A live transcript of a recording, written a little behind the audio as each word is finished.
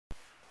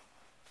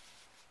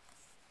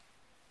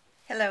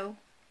Hello,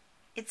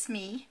 it's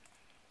me,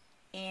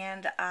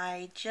 and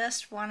I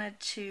just wanted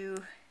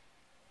to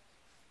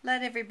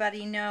let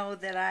everybody know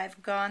that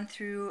I've gone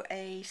through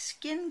a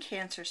skin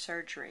cancer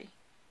surgery.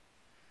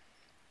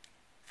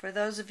 For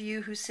those of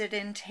you who sit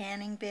in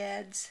tanning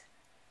beds,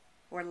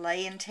 or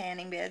lay in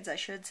tanning beds, I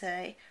should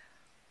say,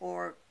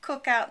 or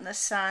cook out in the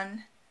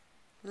sun,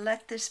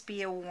 let this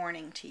be a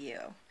warning to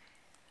you.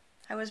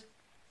 I was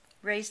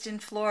raised in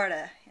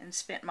Florida and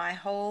spent my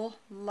whole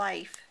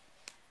life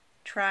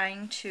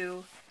trying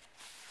to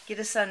get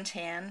a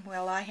suntan.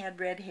 Well, I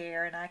had red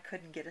hair and I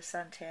couldn't get a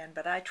suntan,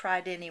 but I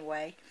tried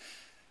anyway.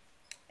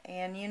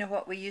 And you know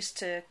what we used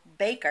to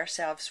bake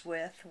ourselves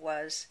with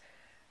was,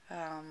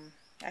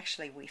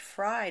 actually we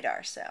fried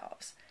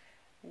ourselves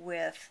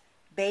with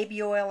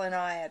baby oil and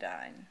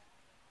iodine.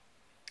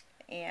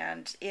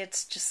 And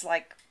it's just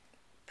like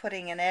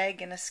putting an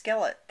egg in a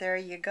skillet. There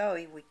you go,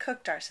 we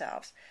cooked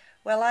ourselves.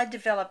 Well, I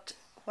developed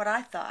what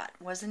I thought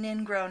was an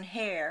ingrown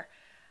hair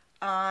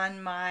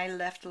on my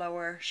left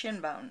lower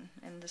shin bone,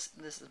 and this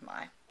is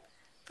my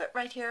foot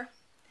right here.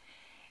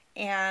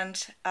 And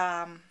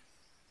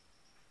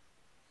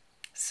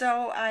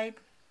so I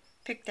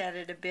picked at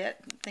it a bit,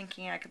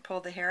 thinking I could pull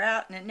the hair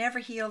out, and it never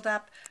healed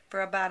up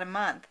for about a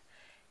month,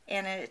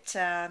 and it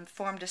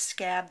formed a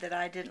scab that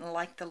I didn't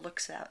like the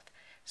looks of.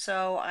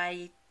 So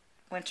I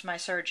went to my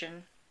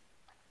surgeon,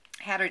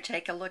 had her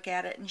take a look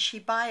at it, and she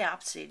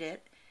biopsied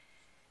it,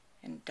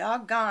 and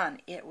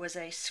doggone, it was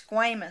a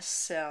squamous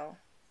cell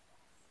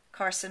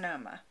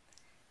carcinoma.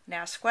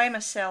 Now,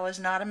 squamous cell is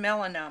not a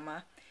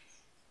melanoma.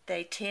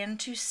 They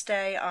tend to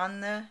stay on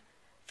the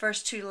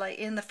first two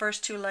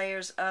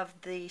layers of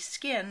the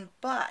skin,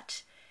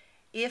 but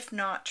if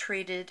not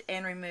treated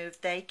and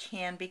removed, they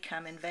can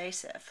become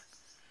invasive.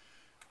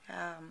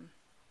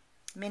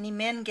 Many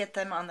men get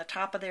them on the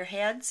top of their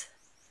heads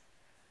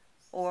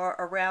or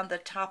around the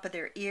top of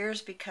their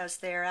ears because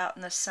they're out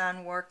in the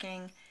sun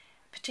working.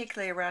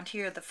 Particularly around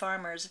here, the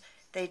farmers,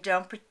 they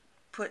don't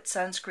put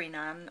sunscreen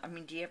on. I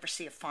mean, do you ever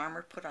see a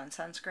farmer put on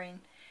sunscreen?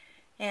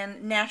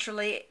 And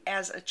naturally,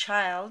 as a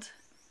child,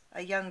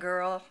 a young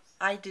girl,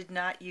 I did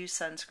not use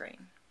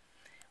sunscreen.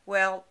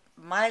 Well,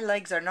 my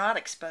legs are not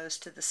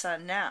exposed to the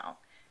sun now,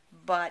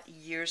 but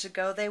years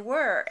ago they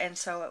were, and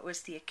so it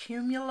was the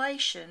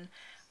accumulation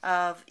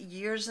of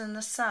years in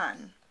the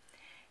sun.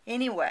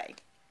 Anyway,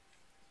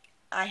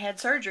 I had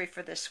surgery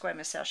for this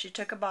squamous cell. She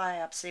took a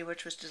biopsy,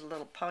 which was just a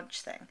little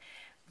punch thing.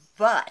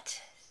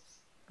 But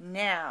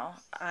now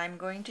I'm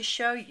going to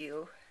show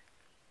you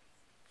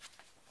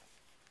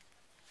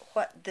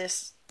what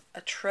this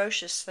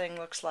atrocious thing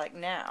looks like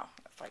now,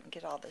 if I can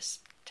get all this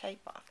tape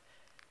off,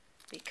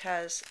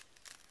 because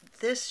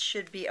this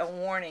should be a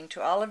warning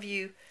to all of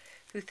you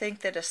who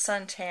think that a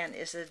suntan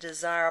is a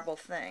desirable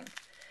thing,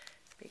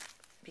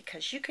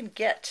 because you can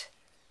get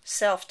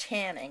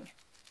self-tanning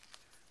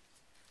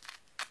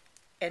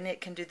and it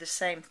can do the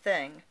same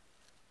thing,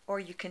 or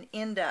you can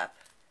end up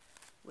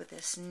with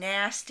this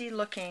nasty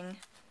looking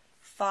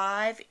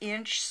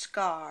 5-inch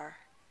scar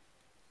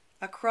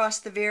across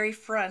the very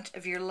front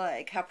of your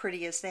leg. How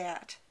pretty is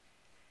that?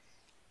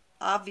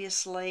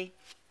 Obviously,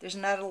 there's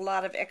not a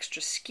lot of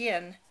extra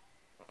skin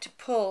to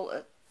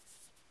pull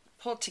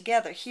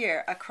together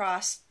here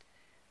across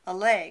a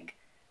leg,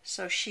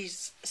 so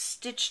she's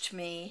stitched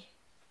me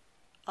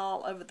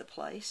all over the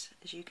place,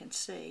 as you can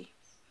see,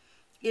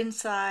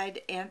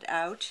 inside and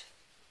out.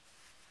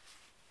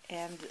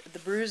 And the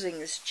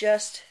bruising is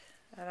just,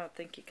 I don't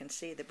think you can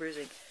see the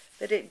bruising,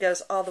 but it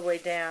goes all the way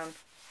down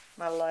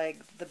my leg,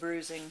 the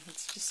bruising.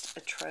 It's just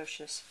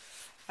atrocious.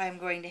 I'm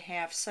going to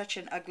have such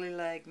an ugly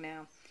leg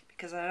now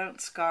because I don't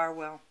scar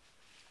well.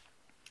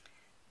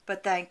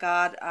 But thank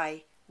God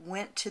I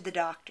went to the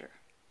doctor.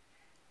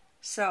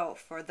 So,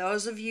 for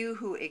those of you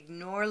who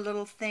ignore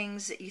little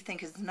things that you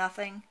think is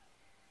nothing,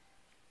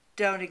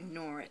 don't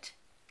ignore it,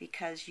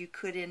 because you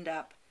could end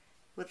up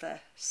with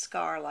a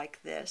scar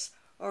like this,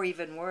 or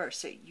even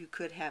worse, you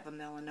could have a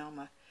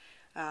melanoma.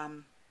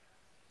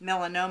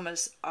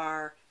 Melanomas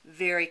are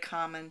very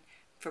common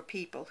for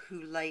people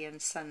who lay in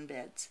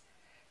sunbeds,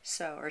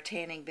 or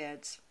tanning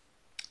beds.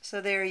 So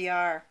there you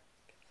are.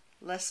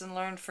 Lesson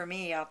learned for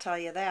me, I'll tell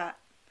you that.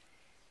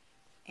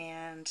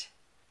 And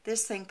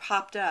this thing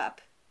popped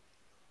up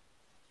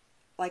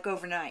like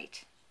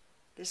overnight.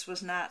 This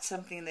was not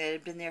something that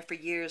had been there for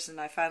years and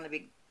I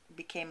finally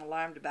became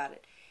alarmed about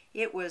it.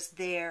 It was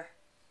there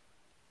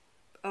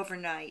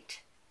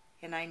overnight,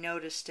 and I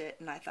noticed it,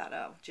 and I thought,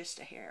 oh, just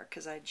a hair,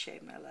 because I'd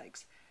shaved my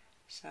legs.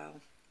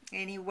 So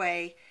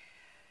anyway,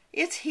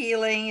 it's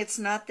healing. It's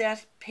not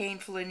that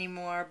painful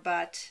anymore,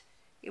 but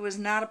it was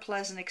not a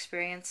pleasant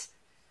experience.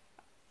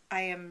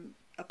 I am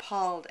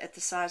appalled at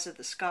the size of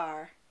the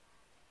scar,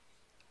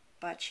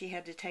 but she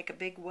had to take a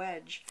big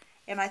wedge,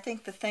 and I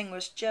think the thing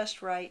was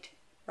just right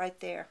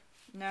there.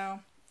 No,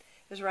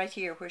 it was right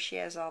here where she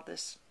has all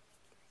this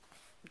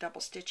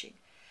double stitching.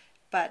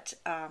 But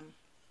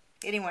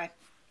anyway,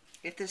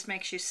 if this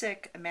makes you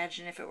sick,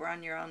 imagine if it were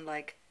on your own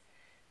leg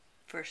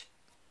for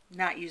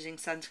not using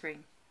sunscreen.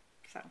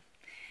 So,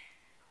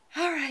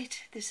 all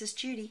right, this is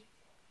Judy.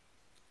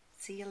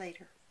 See you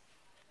later.